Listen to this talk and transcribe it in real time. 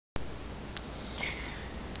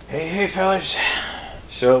Hey fellas.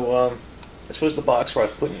 So, this was the box where I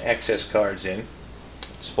was putting excess cards in.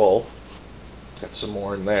 It's full. Got some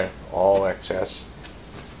more in there. All excess.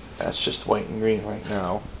 That's just white and green right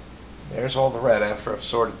now. There's all the red after I've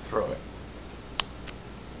sorted through it.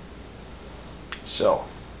 So,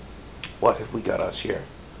 what have we got us here?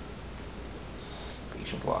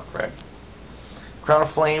 Beach and block red. Crown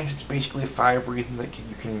of Flames, it's basically a fire breathing that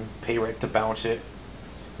you can pay red to bounce it.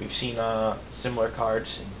 We've seen similar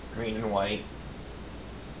cards in green and white.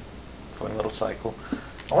 Going a little cycle.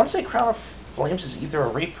 I want to say Crown of Flames is either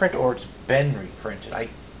a reprint or it's been reprinted. I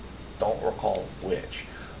don't recall which.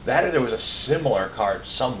 That or there was a similar card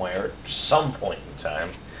somewhere at some point in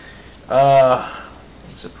time.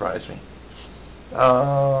 It surprised me.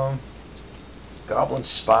 Goblin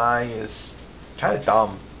Spy is kind of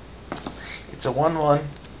dumb. It's a 1/1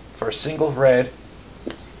 for a single red.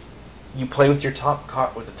 You play with your top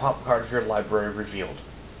card, with the top card of your library revealed.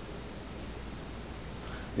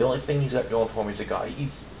 The only thing he's got going for me is a guy.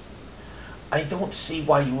 I don't see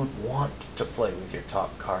why you would want to play with your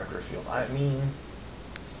top card revealed. I mean,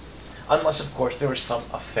 unless of course there was some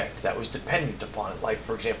effect that was dependent upon it. Like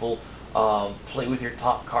for example, play with your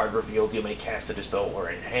top card revealed. You may cast it as though it were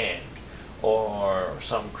in hand, or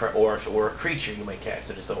if it were a creature, you may cast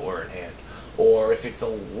it as though it were in hand, or if it's a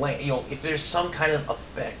land, if there's some kind of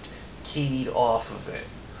effect keyed off of it,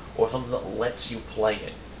 or something that lets you play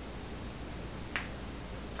it.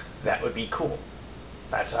 That would be cool.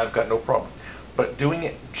 I've got no problem. But doing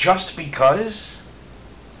it just because?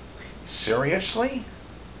 Seriously?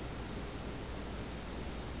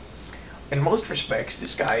 In most respects,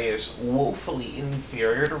 this guy is woefully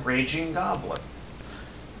inferior to Raging Goblin.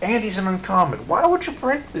 And he's an uncommon. Why would you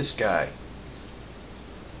print this guy?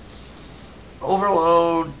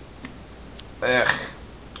 Overload.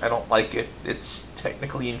 I don't like it. It's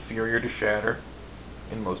technically inferior to Shatter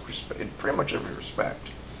in pretty much every respect.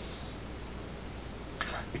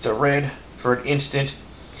 It's a red for an instant.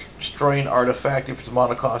 Destroy an artifact if its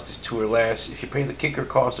mana cost is 2 or less. If you pay the kicker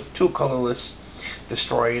cost of 2 colorless,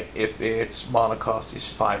 destroy it if its mana cost is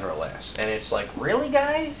 5 or less. And it's like, really,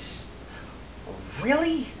 guys?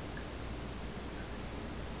 Really?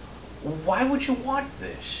 Why would you want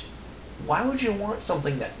this? Why would you want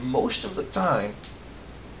something that most of the time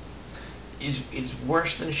is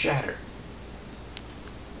worse than Shatter?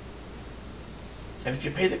 And if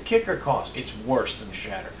you pay the kicker cost, it's worse than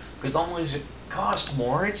Shatter. Because not only does it cost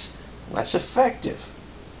more, it's less effective.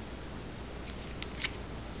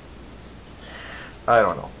 I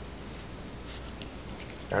don't know.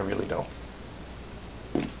 I really don't.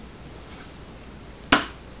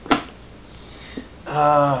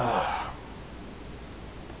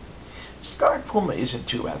 Scarred Puma isn't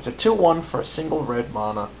too bad. It's a 2/1 for a single red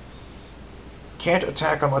mana. Can't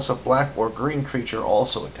attack unless a black or green creature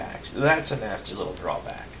also attacks. That's a nasty little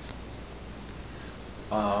drawback.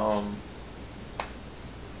 I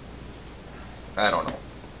don't know.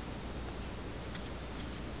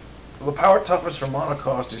 The power toughness for mana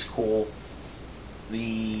cost is cool.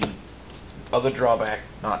 The other drawback,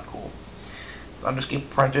 not cool.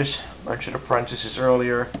 Underscape Apprentice. Mentioned Apprentices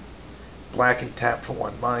earlier. Black and tap for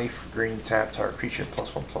 1 life. Green tap target creature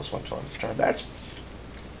 +1/+1 till end of turn. That's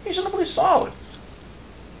reasonably solid.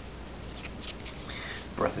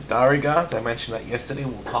 Breath of Dari Gods. I mentioned that yesterday.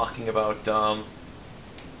 We were talking about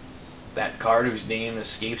that card whose name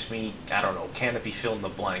escapes me. I don't know. Canopy fill in the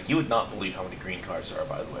blank. You would not believe how many green cards there are,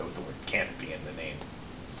 by the way, with the word Canopy in the name.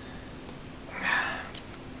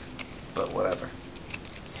 But whatever.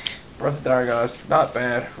 Breath of Dari Gods. Not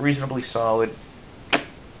bad. Reasonably solid.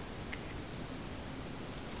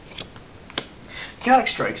 Chaotic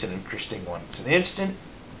Strike's an interesting one. It's an instant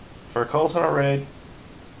for a cult on a red.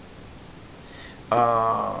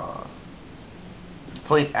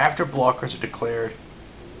 Played after blockers are declared.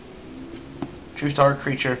 Choose target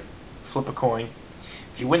creature, flip a coin.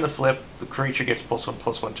 If you win the flip, the creature gets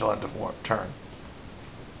 +1/+1 till end of turn.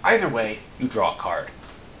 Either way, you draw a card.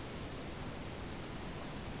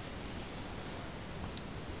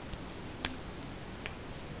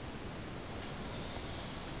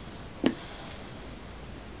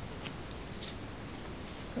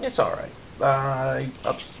 It's alright.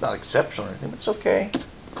 It's not exceptional or anything, but it's okay.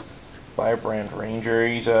 Firebrand Ranger.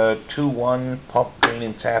 He's a 2/1, pump green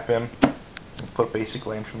and tap him. And put a basic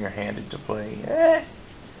land from your hand into play.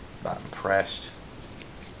 Not impressed.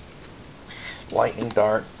 Lightning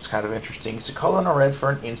Dart. It's kind of interesting. It's a color and a red for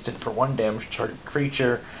an instant for 1 damage target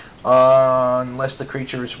creature, unless the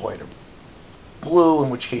creature is white or blue, in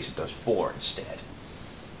which case it does 4 instead.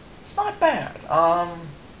 It's not bad.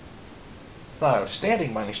 It's not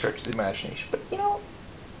outstanding by any stretch of the imagination, but,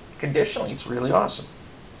 conditionally it's really awesome.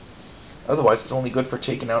 Otherwise, it's only good for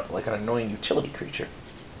taking out like an annoying utility creature.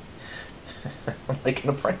 Like an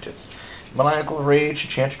apprentice. Maniacal Rage,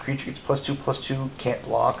 enchant a creature gets +2/+2, can't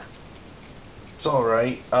block. It's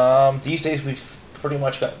alright. These days we've pretty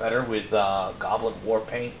much got better with Goblin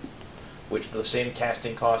Warpaint, which for the same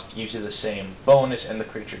casting cost gives you the same bonus and the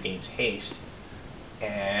creature gains haste.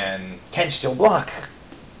 And can still block.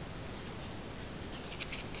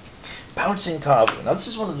 Bouncing Kavu. Now this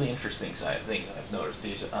is one of the interesting things I've noticed.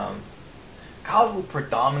 These Kavu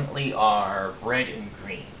predominantly are red and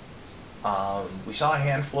green. We saw a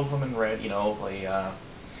handful of them in red, you know,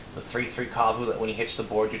 the 3/3 Kavu that when he hits the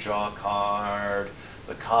board you draw a card,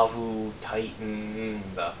 the Kavu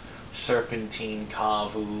Titan, the Serpentine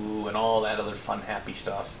Kavu, and all that other fun, happy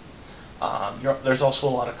stuff. There's also a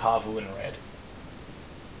lot of Kavu in red.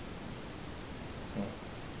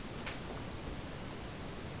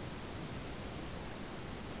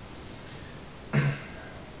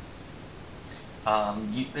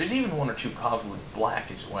 There's even one or two Kavu in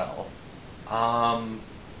black as well.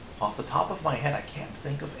 Off the top of my head, I can't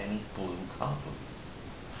think of any blue Kavu.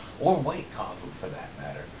 Or white Kavu, for that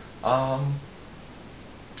matter. Oh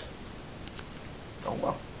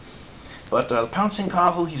well. But the Pouncing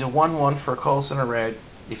Kavu, he's a 1/1 for a colorless and a red.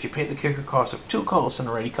 If you pay the kicker cost of 2 colorless and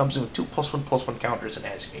a red, he comes in with 2 +1/+1 counters and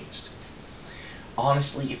has haste.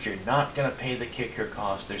 Honestly, if you're not going to pay the kicker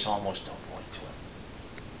cost, there's almost no point to it.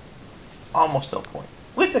 Almost no point.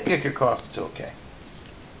 With the kicker cost, it's okay.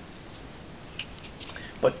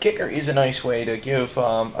 But kicker is a nice way to give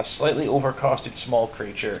a slightly overcosted small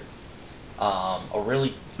creature a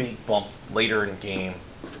really big bump later in game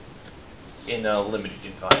in a limited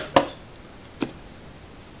environment.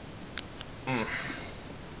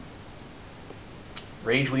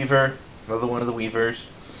 Rage Weaver, another one of the Weavers,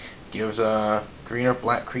 gives green or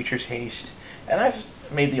black creatures haste. And I've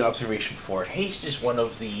made the observation before, haste is one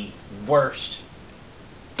of the worst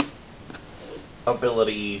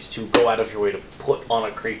abilities to go out of your way to put on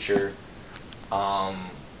a creature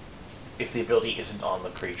if the ability isn't on the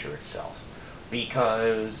creature itself.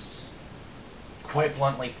 Because, quite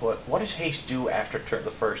bluntly put, what does haste do after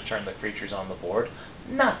the first turn the creature's on the board?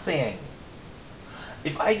 Nothing!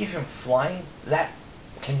 If I give him flying, that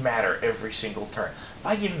can matter every single turn. If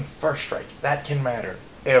I give him first strike, that can matter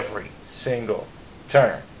every single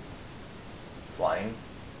turn. Flying,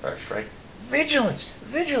 first strike, vigilance.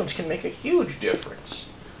 Vigilance can make a huge difference.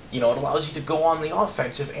 You know, it allows you to go on the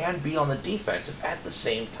offensive and be on the defensive at the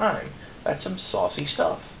same time. That's some saucy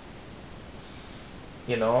stuff.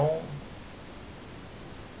 You know?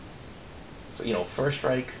 So, you know, first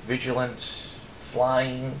strike, vigilance,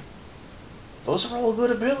 flying, those are all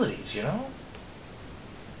good abilities, you know?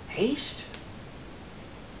 Haste?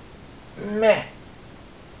 Meh.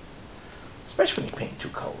 Especially when you're paying 2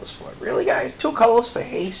 colors for it. Really, guys? 2 colors for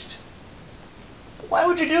haste? Why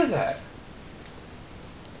would you do that?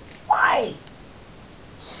 Why?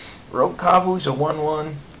 Rogue Kavu's a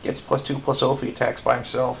 1/1. Gets +2/+0 if he attacks by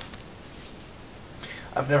himself.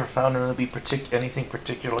 I've never found him to be anything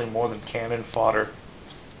particularly more than cannon fodder.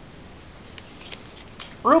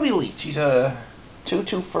 Ruby Leech. He's a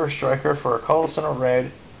 2/2 first striker for a colorless and a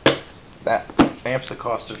red. That amps the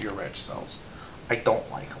cost of your red spells. I don't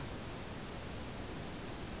like him.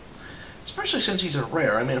 Especially since he's a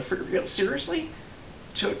rare. I mean, seriously?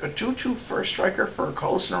 A 2/2 first striker for a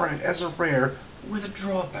colorless and a red as a rare with a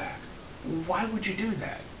drawback. Why would you do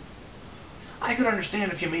that? I could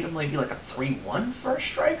understand if you made him maybe like a 3/1 first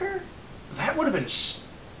striker. That would have been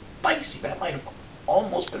spicy. That might have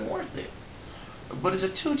almost been worth it. But as a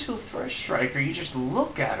 2/2 first striker, you just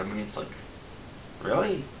look at him and it's like,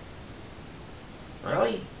 really?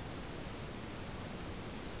 Really?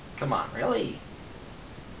 Come on, really?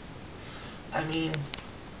 I mean,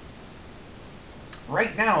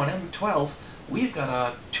 right now in M12, we've got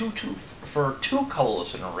a 2/2 for 2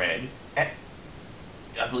 colorless and a red.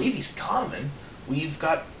 I believe he's common. We've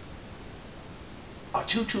got a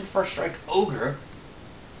 2/2 first strike ogre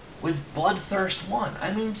with Bloodthirst 1.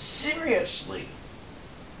 I mean, seriously.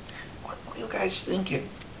 What are you guys thinking?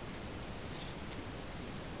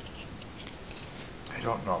 I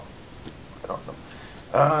don't know.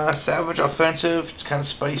 Savage Offensive. It's kind of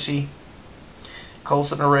spicy.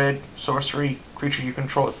 Colorless and a red. Sorcery. Creature you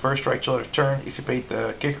control at first strike till end of turn. If you pay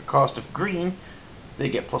the kicker cost of green, they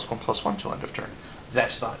get +1/+1 till end of turn.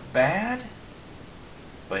 That's not bad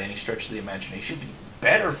by any stretch of the imagination. It'd be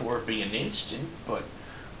better for it being instant, but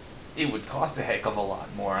it would cost a heck of a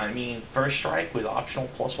lot more. I mean, first strike with optional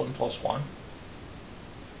 +1/+1.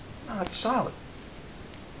 No, that's solid.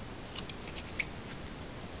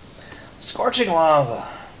 Scorching Lava.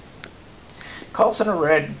 Calls in a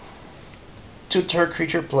red. 2 turn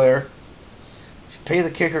creature player. Pay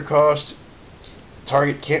the kicker cost.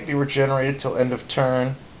 Target can't be regenerated till end of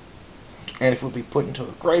turn, and if it will be put into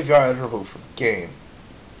the graveyard, removed from the game.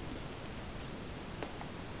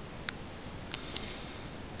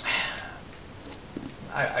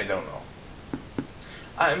 I don't know.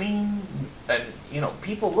 I mean, and you know,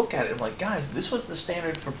 people look at it and like, guys, this was the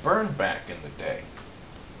standard for burn back in the day.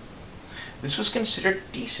 This was considered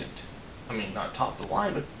decent. I mean, not top of the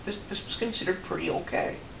line, but this was considered pretty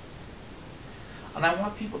okay. And I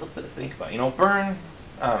want people to think about it. You know, burn,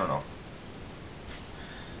 I don't know.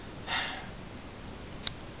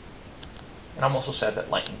 And I'm also sad that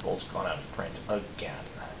Lightning Bolt's gone out of print again.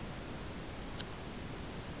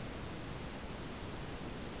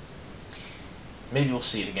 Maybe we'll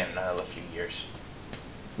see it again in another few years.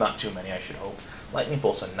 Not too many, I should hope. Lightning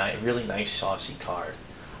Bolt's a really nice, saucy card.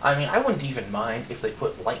 I mean, I wouldn't even mind if they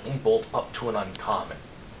put Lightning Bolt up to an uncommon.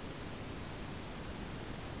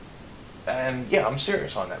 And yeah, I'm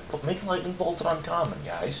serious on that. Make Lightning Bolt an uncommon,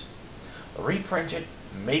 guys. Reprint it,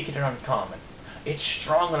 make it an uncommon. It's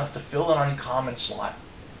strong enough to fill an uncommon slot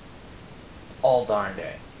all darn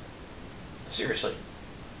day. Seriously.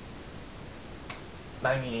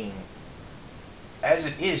 I mean, as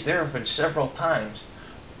it is, there have been several times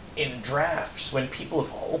in drafts when people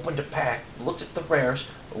have opened a pack, looked at the rares,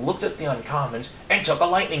 looked at the uncommons, and took a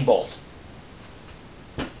Lightning Bolt.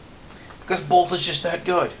 Because Bolt is just that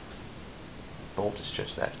good. Bolt is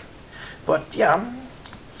just that good. But yeah,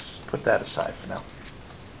 let's put that aside for now.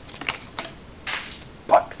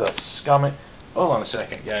 Fuck the scummit. Hold on a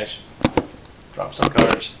second, guys. Drop some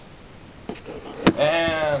cards.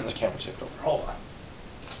 And the camera tipped over. Hold on.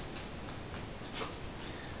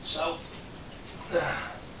 So,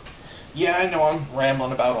 yeah, I know I'm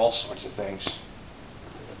rambling about all sorts of things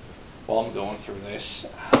while I'm going through this.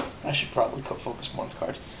 I should probably focus more on the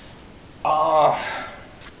cards.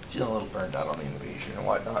 Feeling a little burned out on the invasion and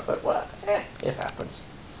whatnot, but well, it happens.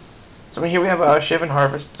 So here we have Shivan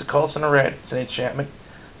Harvest. It's a colorless and a red. It's an enchantment.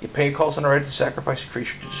 You pay a colorless and a red to sacrifice a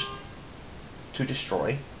creature to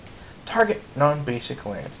destroy. Target non-basic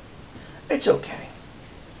land. It's okay.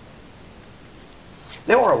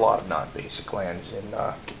 There were a lot of non-basic lands in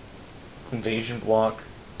Invasion Block.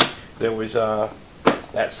 There was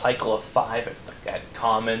that cycle of 5 at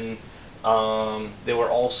common. There were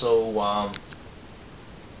also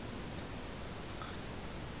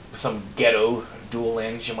some ghetto dual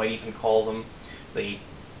lands, you might even call them. They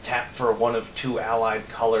tapped for one of 2 allied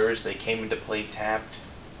colors. They came into play tapped.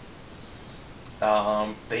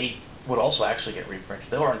 They would also actually get reprinted.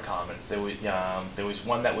 They were uncommon. There was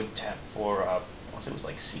one that would tap for it was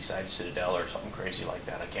like Seaside Citadel or something crazy like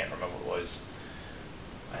that. I can't remember what it was.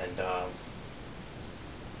 And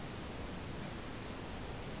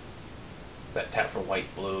that tapped for white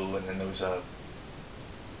blue, and then there was a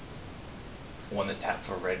one that tapped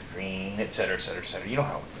for red green, etc., etc., etc. You know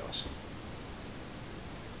how it goes.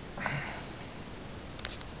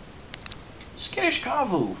 Skittish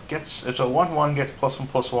Kavu it's a 1/1, gets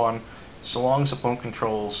 +1/+1, so long as opponent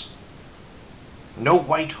controls no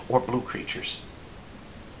white or blue creatures.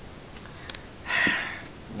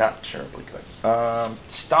 Not terribly good.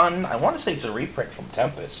 Stun, I want to say it's a reprint from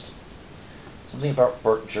Tempest. Something about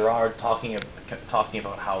Bert Gerard talking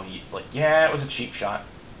about how he, like, yeah, it was a cheap shot.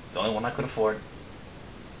 It's the only one I could afford.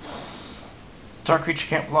 Target creature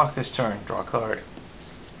can't block this turn. Draw a card.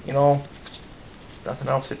 You know, nothing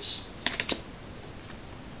else. It's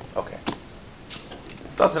okay.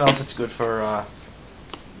 Nothing else. It's good for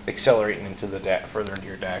accelerating into the deck, further into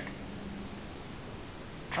your deck.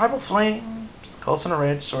 Tribal Flame, colorless and a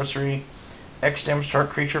red, sorcery. X damage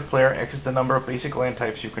target creature player. X is the number of basic land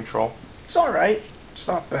types you control. It's alright. It's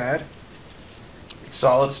not bad. It's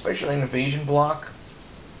solid, especially in Invasion Block.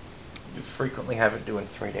 You frequently have it doing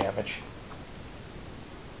 3 damage.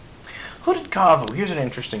 Hooded Kavu. Here's an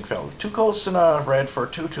interesting fellow. 2 colorless and a red for a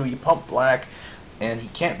 2/2. You pump black, and he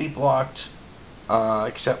can't be blocked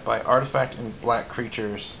except by artifact and black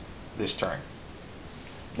creatures this turn.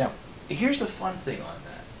 Now, here's the fun thing on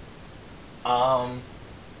that.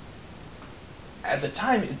 At the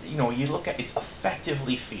time, you know, you look at it's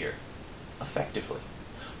effectively fear. Effectively.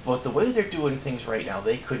 But the way they're doing things right now,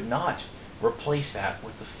 they could not replace that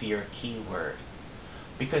with the fear keyword,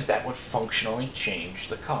 because that would functionally change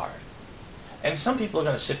the card. And some people are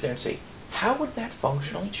going to sit there and say, how would that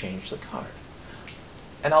functionally change the card?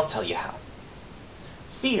 And I'll tell you how.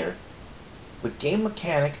 Fear, the game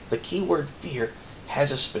mechanic, the keyword fear,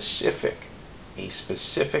 has a specific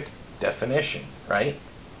definition, right?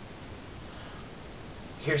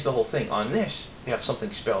 Here's the whole thing. On this, you have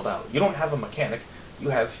something spelled out. You don't have a mechanic, you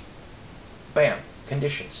have, bam,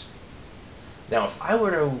 conditions. Now, if I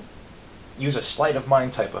were to, use a sleight of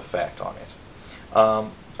mind type effect on it.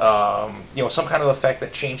 Some kind of effect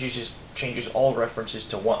that changes all references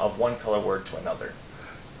to one color word to another.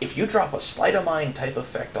 If you drop a sleight of mind type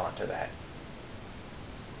effect onto that,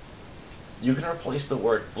 you can replace the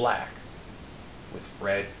word black with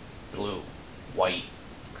red, blue, white,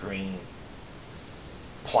 green,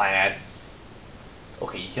 plaid.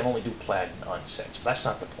 Okay, you can only do plaid and unsets, but that's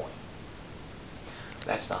not the point.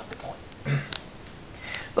 That's not the point.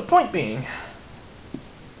 The point being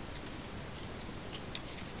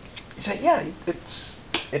is that, yeah,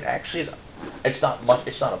 it actually is. It's not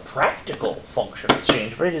a practical functional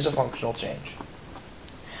change, but it is a functional change.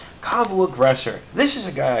 Kavu Aggressor. This is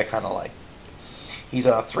a guy I kind of like. He's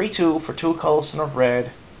a 3/2 for 2 colors and a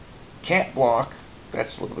red. Can't block.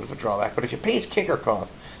 That's a little bit of a drawback. But if you pay his kicker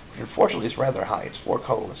cost, which unfortunately is rather high, it's 4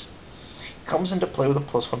 colorless, comes into play with a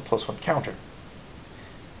 +1/+1 counter.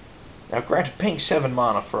 Now, granted, paying 7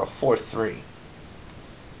 mana for a 4/3.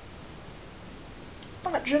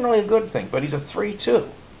 Not generally a good thing, but he's a 3/2.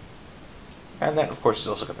 And that, of course, has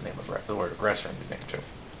also got the name of the word aggressor in his name, too.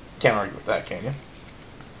 Can't argue with that, can you?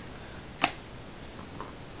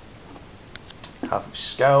 Kavu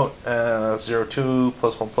Scout, 0/2,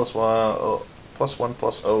 +1/+1,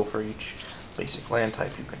 +1/+0 for each basic land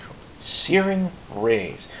type you control. Searing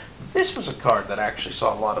Rays. This was a card that actually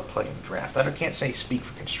saw a lot of play in the draft. I can't say speak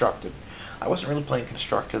for Constructed. I wasn't really playing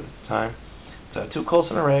Constructed at the time. It's 2 colors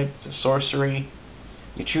and a red. It's a sorcery.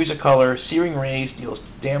 You choose a color. Searing Rays deals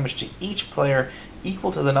damage to each player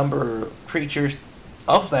equal to the number of creatures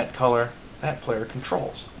of that color that player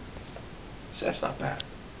controls. So that's not bad.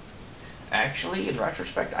 Actually, in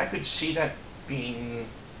retrospect, I could see that being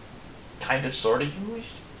kind of sort of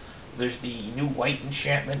used. There's the new white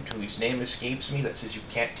enchantment whose name escapes me that says you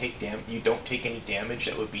don't take any damage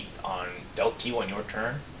that would be dealt to you on your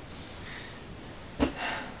turn.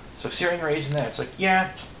 So Searing Rays in that, it's like,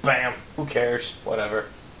 yeah, bam, who cares, whatever.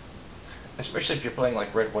 Especially if you're playing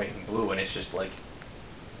like red, white, and blue, and it's just like,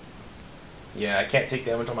 yeah, I can't take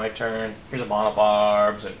damage on my turn. Here's a Mana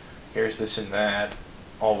Barbs, and here's this and that.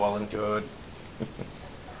 All well and good.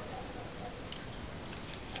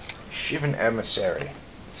 Shivan Emissary.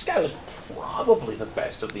 This guy was probably the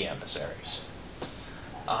best of the emissaries.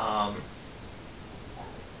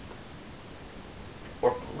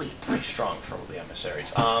 Or pretty strong for the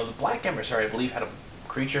emissaries. The black emissary, I believe, had a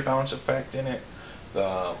creature balance effect in it.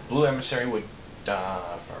 The blue emissary would, if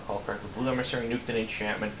I recall correctly, the blue emissary nuked an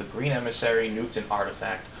enchantment. The green emissary nuked an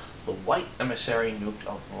artifact. The white emissary nuked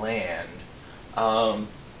a land.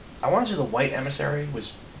 I want to say the white emissary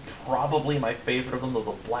was probably my favorite of them, though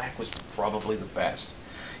the black was probably the best.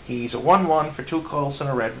 He's a 1/1 for 2 colors and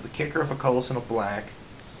a red with a kicker of a colorless and a black.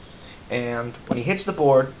 And when he hits the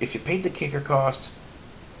board, if you paid the kicker cost,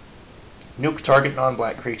 nuke target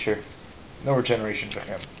non-black creature. No regeneration for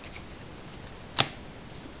him.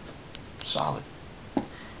 Solid.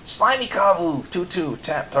 Slimy Kavu, 2/2.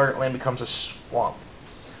 Tap, target land becomes a swamp.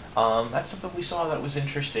 That's something we saw that was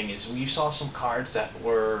interesting, is we saw some cards that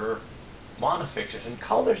were mana fixers, and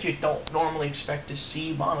colors you don't normally expect to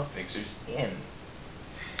see mana fixers in.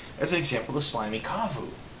 As an example, the Slimy Kavu.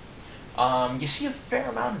 You see a fair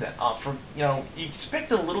amount of that. You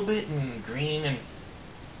expect a little bit in green and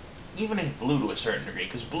even in blue to a certain degree,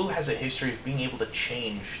 because blue has a history of being able to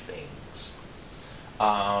change things.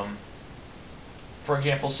 For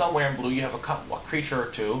example, somewhere in blue you have a creature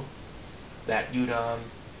or two that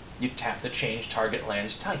you'd tap to change target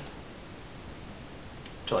land's type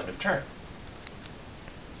till end of turn.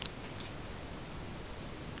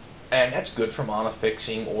 And that's good for mana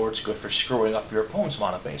fixing, or it's good for screwing up your opponent's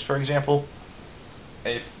mana base. For example,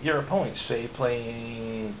 if your opponent's, say,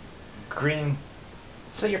 playing green,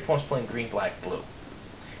 say your opponent's playing green, black, blue,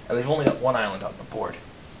 and they've only got 1 island on the board.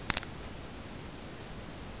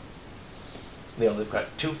 They've got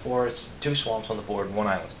 2 forests, 2 swamps on the board, and 1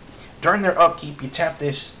 island. During their upkeep, you tap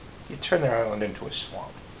this, you turn their island into a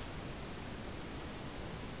swamp.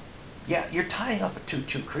 Yeah, you're tying up a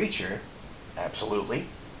 2/2 creature, absolutely.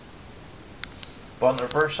 But on the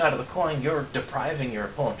reverse side of the coin, you're depriving your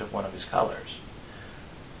opponent of one of his colors.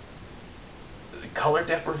 Color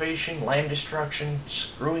deprivation, land destruction,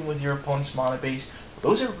 screwing with your opponent's mana base,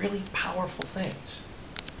 those are really powerful things,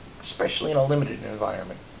 especially in a limited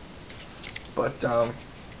environment. But,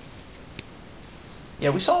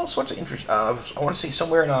 yeah, we saw all sorts of interest. I want to say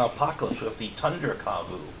somewhere in Apocalypse with the Tundra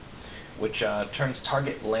Kavu, which turns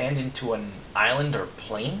target land into an island or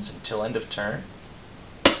plains until end of turn.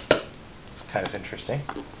 It's kind of interesting.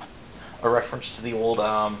 A reference to the old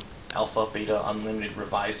Alpha, Beta, Unlimited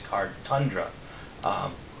revised card Tundra,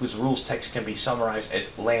 whose rules text can be summarized as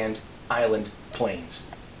land, island, plains.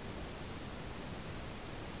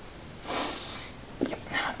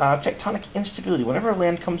 Tectonic instability. Whenever a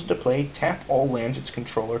land comes into play, tap all lands its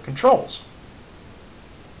controller controls.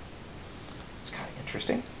 It's kind of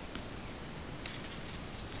interesting.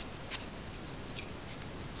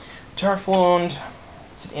 Turf Wound.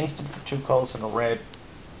 It's an instant for 2 colors and a red.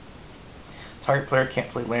 Target player can't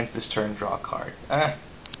play lands this turn, draw a card.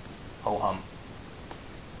 Ho-hum.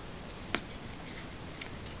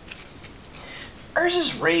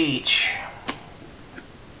 Urza's Rage.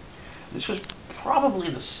 This was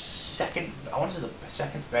probably the second, I want to say the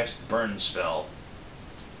second best burn spell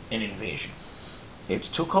in Invasion. It's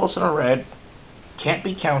 2 colors and a red, can't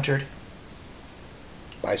be countered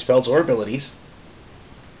by spells or abilities.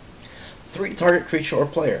 3 target creature or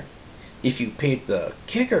player. If you paid the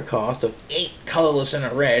kicker cost of 8 colorless and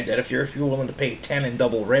a red, that if you're willing to pay 10 and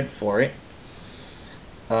double red for it,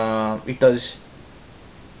 it does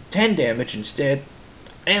 10 damage instead,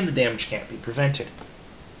 and the damage can't be prevented.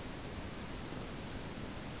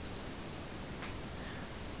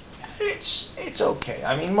 It's okay.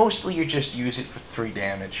 I mean, mostly you just use it for 3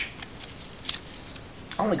 damage.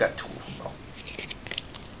 I only got 2 of them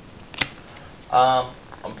though.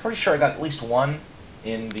 I'm pretty sure I got at least 1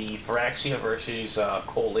 in the Phyrexia versus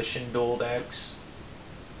Coalition duel decks.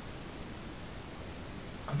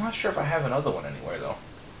 I'm not sure if I have another one anywhere though.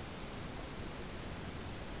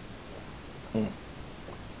 100%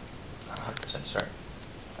 certain.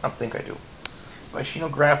 I don't think I do. Vaishino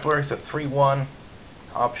Grappler is a 3/1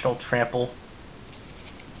 optional trample.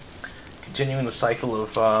 Continuing the cycle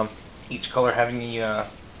of each color having the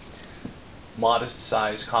modest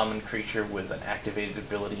size common creature with an activated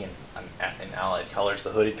ability in allied colors,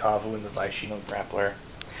 the Hooded Kavu and the Vaishino Grappler.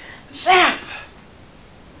 Zap!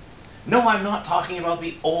 No, I'm not talking about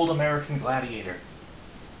the old American Gladiator.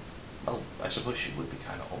 Oh, I suppose she would be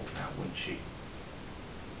kind of old now, wouldn't she?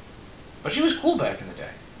 But she was cool back in the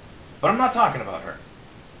day. But I'm not talking about her.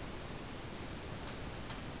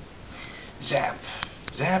 Zap.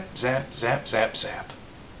 Zap, zap, zap, zap, zap.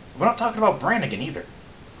 We're not talking about Brannigan either.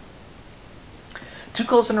 2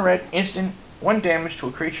 colors and a red, instant, 1 damage to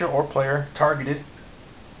a creature or player targeted.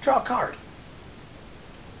 Draw a card.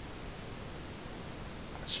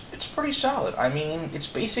 It's pretty solid. I mean, it's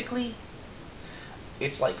basically,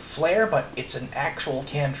 it's like Flare, but it's an actual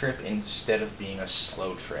cantrip instead of being a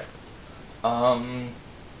slow trip.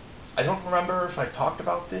 I don't remember if I talked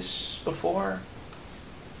about this before.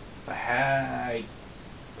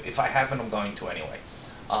 If I haven't, I'm going to anyway.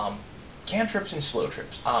 Cantrips and slow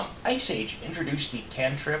trips. Ice Age introduced the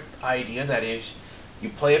cantrip idea, that is, you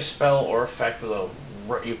play a spell or effect with a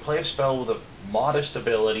modest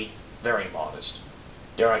ability, very modest,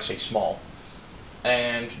 dare I say small,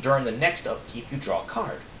 and during the next upkeep you draw a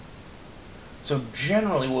card. So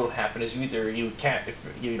generally what will happen is you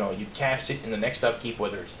cast it in the next upkeep,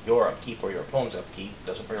 whether it's your upkeep or your opponent's upkeep,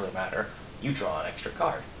 doesn't really matter. You draw an extra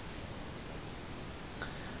card.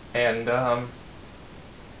 And I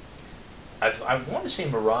want to say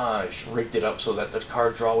Mirage rigged it up so that the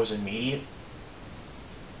card draw was immediate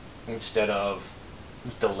instead of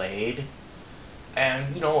delayed.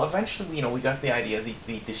 And eventually we got the idea,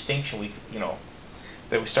 the distinction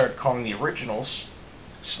that we started calling the originals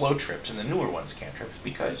slow trips and the newer ones cantrips,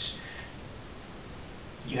 because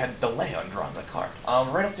you had a delay on drawing the card.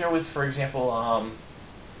 Right up there with, for example,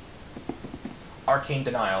 Arcane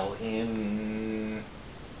Denial in,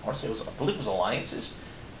 I believe it was Alliances.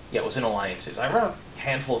 Yeah, it was in Alliances. I run a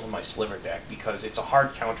handful of them in my Sliver deck because it's a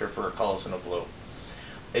hard counter for a colorless and a blue.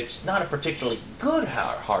 It's not a particularly good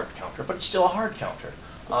hard counter, but it's still a hard counter.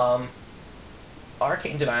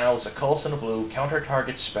 Arcane Denial is a colorless and a blue counter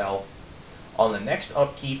target spell. On the next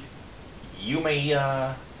upkeep, you may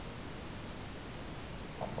on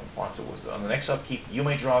the next upkeep you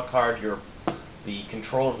may draw a card. The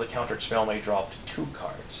controller of the countered spell may draw up to 2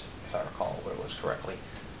 cards, if I recall what it was correctly.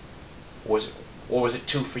 Or was it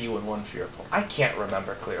 2 for you and 1 for your opponent? I can't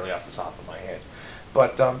remember clearly off the top of my head.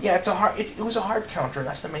 But yeah, it was a hard counter, and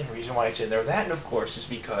that's the main reason why it's in there. That, and of course, is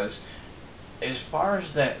because as far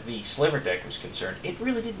as the Sliver deck was concerned, it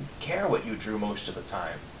really didn't care what you drew most of the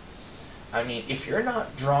time. I mean, if you're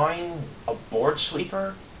not drawing a board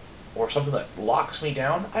sweeper or something that locks me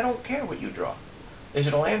down, I don't care what you draw. Is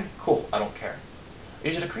it a land? Cool, I don't care.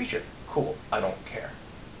 Is it a creature? Cool, I don't care.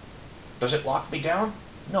 Does it lock me down?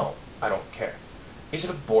 No, I don't care. Is it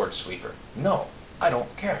a board sweeper? No, I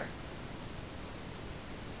don't care.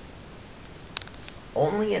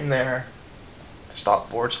 Only in there to stop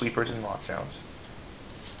board sweepers and lockdowns.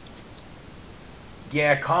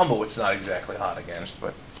 Yeah, combo it's not exactly hot against,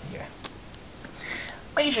 but yeah.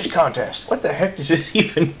 Mage's Contest. What the heck does this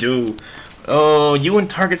even do? Oh, you and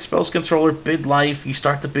target spell's controller bid life. You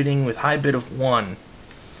start the bidding with high bid of 1.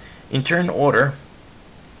 In turn order...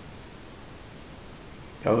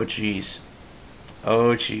 Oh, jeez.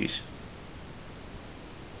 Oh, jeez.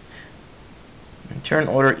 In turn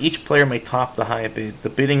order, each player may top the high bid. The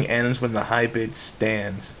bidding ends when the high bid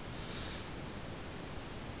stands.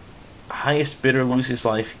 Highest bidder loses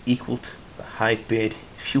life equal to the high bid.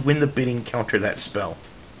 If you win the bidding, counter that spell.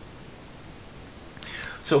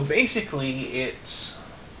 So basically, it's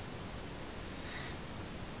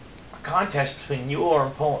a contest between you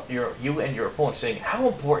and your opponent, saying, how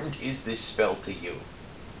important is this spell to you?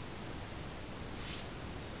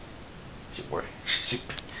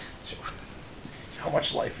 How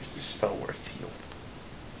much life is this spell worth to you?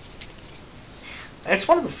 And it's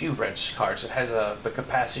one of the few red cards that has the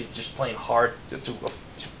capacity to just plain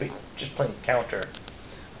just plain counter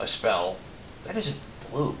a spell that isn't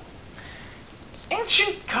blue.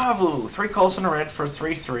 Ancient Kavu, 3 colors and a red for a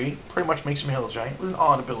 3/3, pretty much makes him a hill giant with an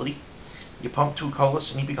odd ability. You pump 2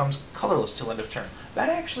 colorless and he becomes colorless till end of turn. That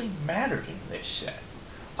actually mattered in this set.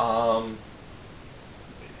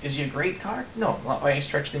 Is he a great card? No, not by any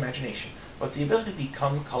stretch of the imagination. But the ability to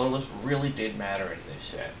become colorless really did matter in this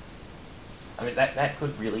set. I mean, that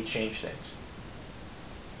could really change things.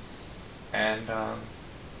 And,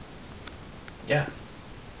 yeah.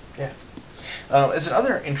 As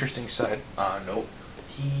another interesting side note,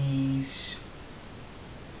 he's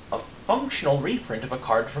a functional reprint of a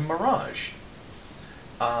card from Mirage.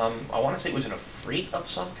 I want to say it was in a Freet of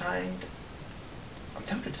some kind. I'm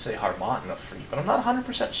tempted to say Harmot in a Freet, but I'm not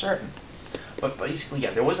 100% certain. But basically,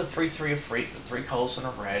 yeah, there was a 3/3 of Freet with 3 colors and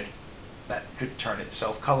a red that could turn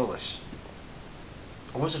itself colorless.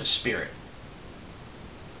 Or was it a Spirit?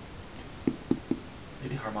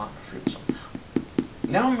 Maybe Harmot in a Freet or something.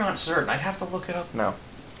 Now I'm not certain. I'd have to look it up now.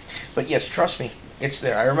 But yes, trust me, it's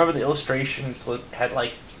there. I remember the illustration had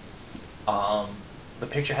like, the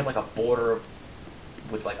picture had like a border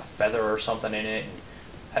with like a feather or something in it, and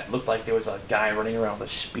it looked like there was a guy running around with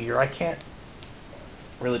a spear. I can't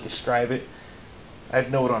really describe it. I have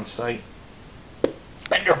no it on site.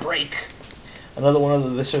 Bender Break! Another one of the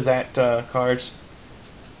this or that cards.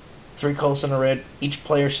 3 colors and a red. Each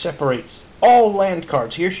player separates all land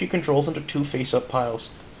cards he or she controls into 2 face-up piles.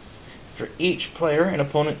 For each player, an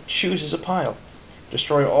opponent chooses a pile.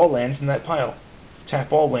 Destroy all lands in that pile.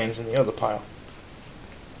 Tap all lands in the other pile.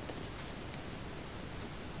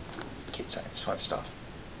 Kid science, fun stuff.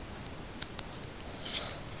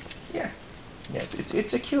 Yeah,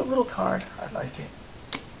 it's a cute little card. I like it.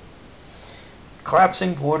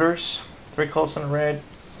 Collapsing Borders, 3 colors and a red.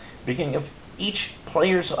 Beginning of each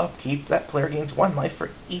player's upkeep, that player gains 1 life for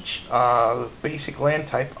each basic land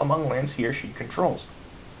type among lands he or she controls.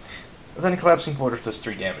 Then Collapsing Borders does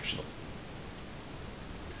 3 damage to them.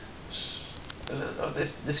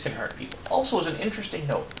 This can hurt people. Also, as an interesting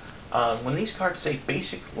note, when these cards say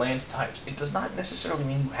basic land types, it does not necessarily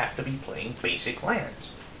mean you have to be playing basic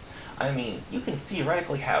lands. I mean, you can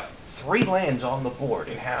theoretically have 3 lands on the board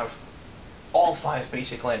and have all 5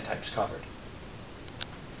 basic land types covered.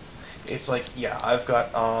 It's like, yeah, I've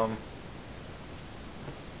got, I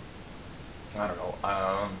don't know,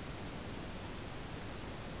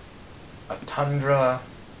 a Tundra,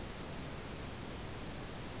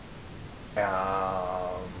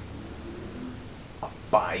 a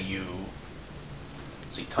Bayou.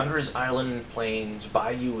 See, Tundra is island plains,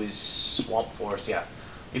 Bayou is swamp forest, yeah.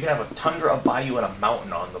 You can have a Tundra, a Bayou, and a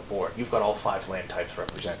mountain on the board. You've got all 5 land types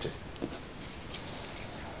represented.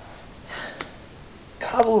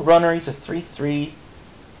 Kavu Runner, he's a 3/3.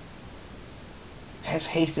 Has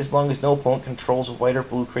haste as long as no opponent controls a white or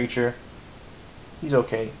blue creature. He's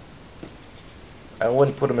okay. I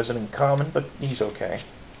wouldn't put him as an uncommon, but he's okay.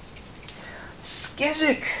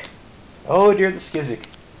 Skizik! Oh dear, the Skizik.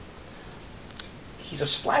 He's a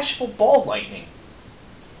splashable ball lightning.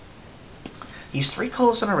 He's 3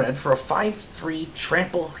 colors and a red for a 5/3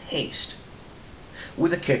 trample haste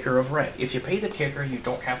with a kicker of red. If you pay the kicker, you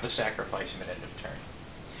don't have to sacrifice him at end of turn.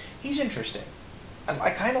 He's interesting.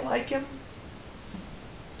 I kind of like him.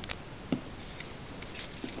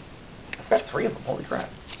 I've got 3 of them. Holy crap.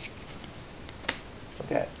 Look at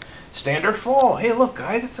that. Standard Fall. Hey, look,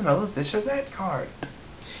 guys, it's another this or that card.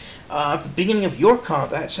 At the beginning of your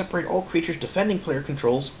combat, separate all creatures defending player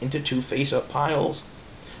controls into 2 face-up piles.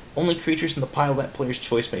 Only creatures in the pile that player's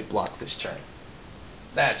choice may block this turn.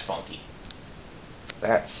 That's funky.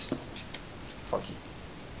 That's funky.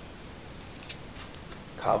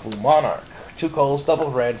 Kavu Monarch. 2 colors,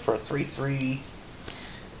 double red for a 3/3.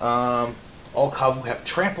 All Kavu have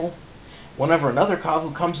trample. Whenever another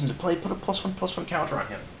Kavu comes into play, put a +1/+1 counter on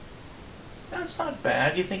him. That's not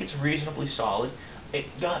bad. You think it's reasonably solid.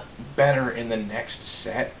 It got better in the next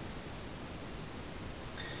set.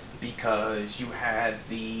 because you had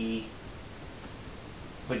the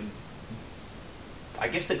I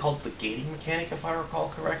guess they called it the gating mechanic, if I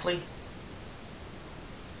recall correctly.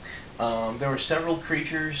 There were several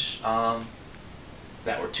creatures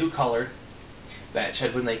that were two-colored that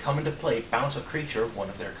said when they come into play, bounce a creature of one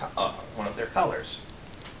of their colors.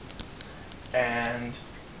 And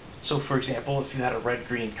so, for example, if you had a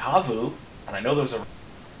red-green Kavu, and I know there was a...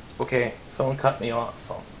 Okay, phone cut me off.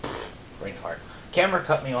 Phone. Brain fart. Camera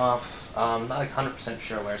cut me off. Not 100%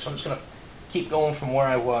 sure where, so I'm just going to keep going from where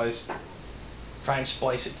I was, try and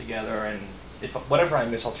splice it together, and if whatever I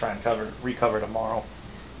miss, I'll try and recover tomorrow.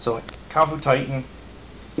 So, Kavu Titan.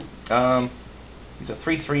 He's a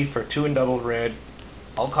 3/3 for 2 and double red.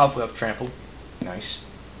 All Kavu have trample. Nice.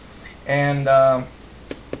 And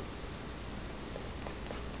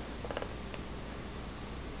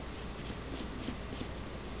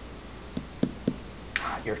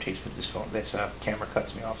irritates with this phone. This camera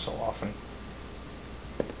cuts me off so often.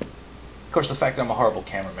 Of course, the fact that I'm a horrible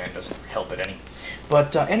cameraman doesn't help it any.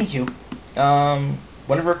 But anywho,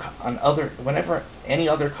 whenever any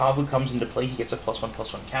other Kavu comes into play, he gets a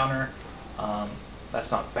 +1/+1 counter.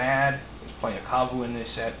 That's not bad. There's plenty of Kavu in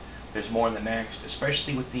this set. There's more in the next,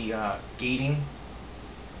 especially with the gating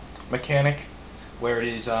mechanic, where it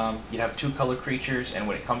is you have 2 color creatures, and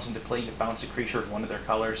when it comes into play, you bounce a creature of one of their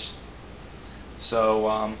colors.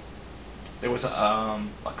 So there was a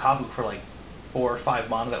Kavu for like 4 or 5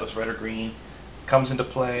 mana that was red or green. Comes into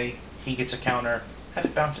play, he gets a counter, have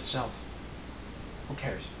it bounce itself. Who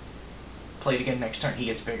cares? Play it again next turn, he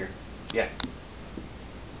gets bigger. Yeah.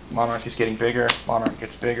 Monarch is getting bigger, Monarch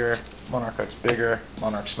gets bigger, Monarch gets bigger,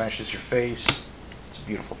 Monarch smashes your face. It's a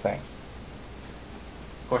beautiful thing.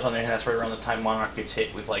 Of course, on the other hand, that's right around the time Monarch gets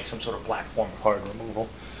hit with like some sort of black form of card removal.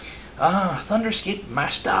 Thunderskip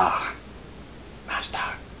Master.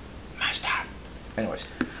 Anyways,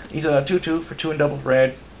 he's a 2/2 for 2 and double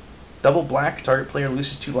red. Double black, target player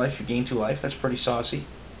loses 2 life, you gain 2 life. That's pretty saucy.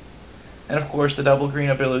 And of course, the double green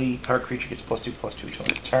ability, target creature gets +2/+2 to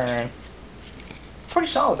its turn. Pretty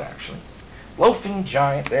solid, actually. Loafing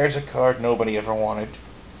Giant, there's a card nobody ever wanted.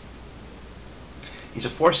 He's a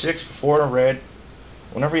 4/6 for 4 and a red.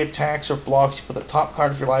 Whenever he attacks or blocks, you put the top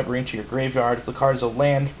card of your library into your graveyard. If the card is a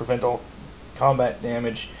land, prevent all combat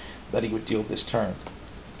damage that he would deal this turn.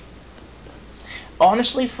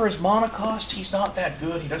 Honestly, for his mana cost, he's not that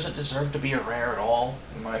good. He doesn't deserve to be a rare at all,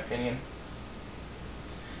 in my opinion.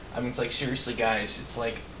 I mean, it's like, seriously, guys, it's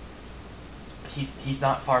like, he's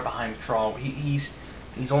not far behind Crawl.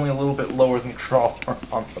 He's only a little bit lower than Crawl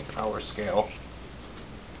on the power scale.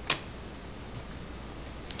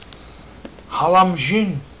 Halam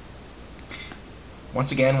Jin.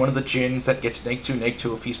 Once again, one of the Jins that gets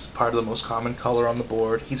 -2/-2 if he's part of the most common color on the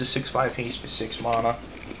board. He's a 6/5 haste for 6 mana.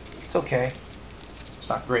 It's okay. It's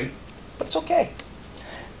not great, but it's okay.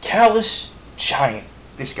 Callous Giant.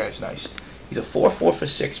 This guy's nice. He's a 4/4 for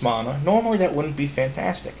 6 mana. Normally that wouldn't be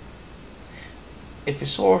fantastic. If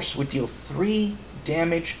his source would deal 3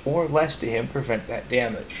 damage or less to him, prevent that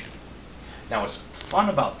damage. Now what's fun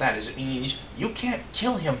about that is it means you can't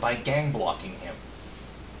kill him by gang blocking him.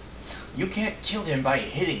 You can't kill him by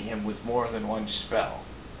hitting him with more than one spell.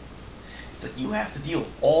 It's like you have to deal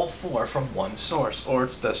with all 4 from one source, or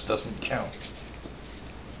it just doesn't count.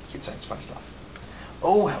 Kid Science fun stuff.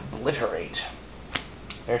 Oh, Obliterate.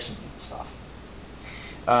 There's some neat stuff.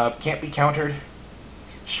 Can't be countered.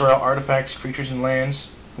 Destroy all artifacts, creatures, and lands.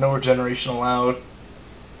 No regeneration allowed.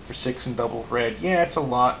 For 6 and double red. Yeah, it's a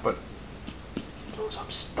lot, but blows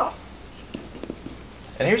up stuff.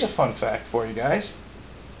 And here's a fun fact for you guys.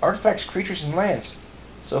 Artifacts, creatures, and lands.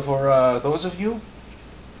 So for those of you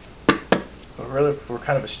who were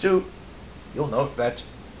kind of astute, you'll note that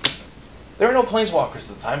there are no planeswalkers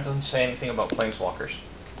at the time. It doesn't say anything about planeswalkers.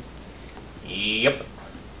 Yep.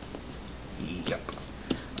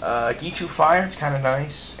 G2 Fire, it's kind of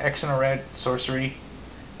nice. X and a red, sorcery.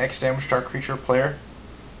 X damage to our creature player.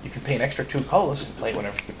 You can pay an extra 2 colorless and play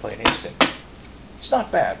whenever you play an instant. It's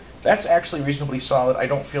not bad. That's actually reasonably solid. I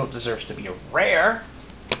don't feel it deserves to be a rare.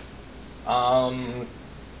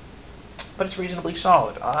 But it's reasonably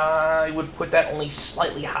solid. I would put that only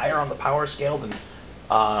slightly higher on the power scale than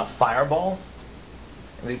Fireball.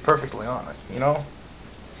 To be perfectly honest, you know?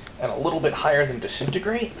 And a little bit higher than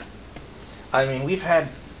Disintegrate. I mean, we've had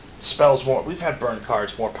burn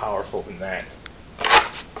cards more powerful than that,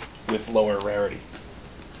 with lower rarity.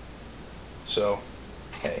 So,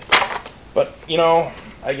 hey. But, you know,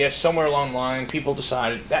 I guess somewhere along the line, people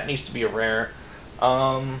decided that needs to be a rare.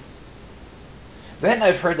 Then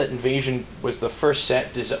I've heard that Invasion was the first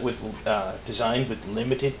set designed with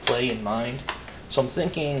limited play in mind. So I'm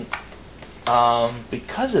thinking,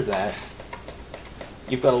 because of that,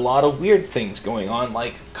 you've got a lot of weird things going on,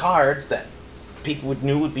 like cards that people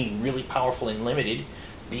knew would be really powerful and limited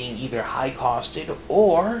being either high-costed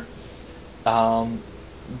or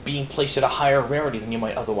being placed at a higher rarity than you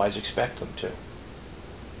might otherwise expect them to.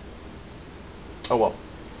 Oh well.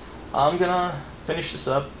 I'm gonna finish this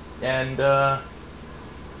up and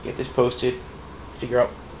get this posted, figure out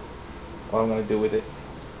what I'm gonna do with it.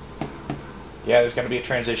 Yeah, there's gonna be a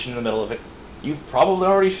transition in the middle of it. You've probably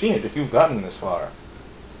already seen it if you've gotten this far.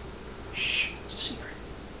 Shh, it's a secret.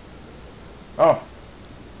 Oh,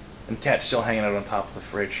 and the cat's still hanging out on top of the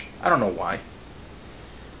fridge. I don't know why.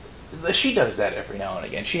 She does that every now and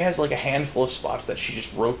again. She has like a handful of spots that she just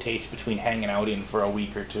rotates between hanging out in for a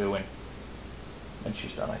week or two, and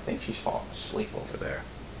she's done. I think she's fallen asleep over there.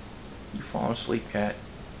 You falling asleep, cat?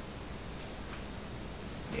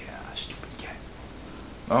 Yeah, stupid cat.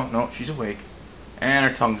 Oh, no, she's awake. And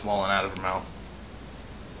her tongue's lolling out of her mouth.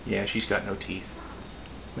 Yeah, she's got no teeth.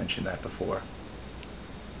 Mentioned that before.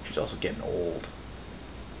 She's also getting old.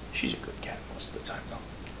 She's a good cat most of the time, though.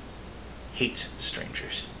 Hates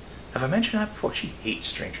strangers. Have I mentioned that before? She hates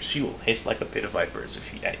strangers. She will hiss like a pit of vipers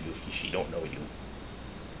at you if she don't know you.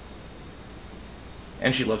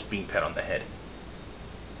 And she loves being pet on the head.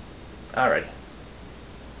 Alright.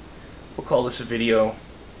 We'll call this a video.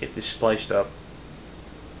 Get this spliced up.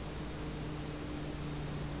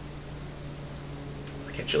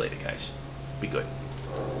 I'll catch you later, guys. Be good.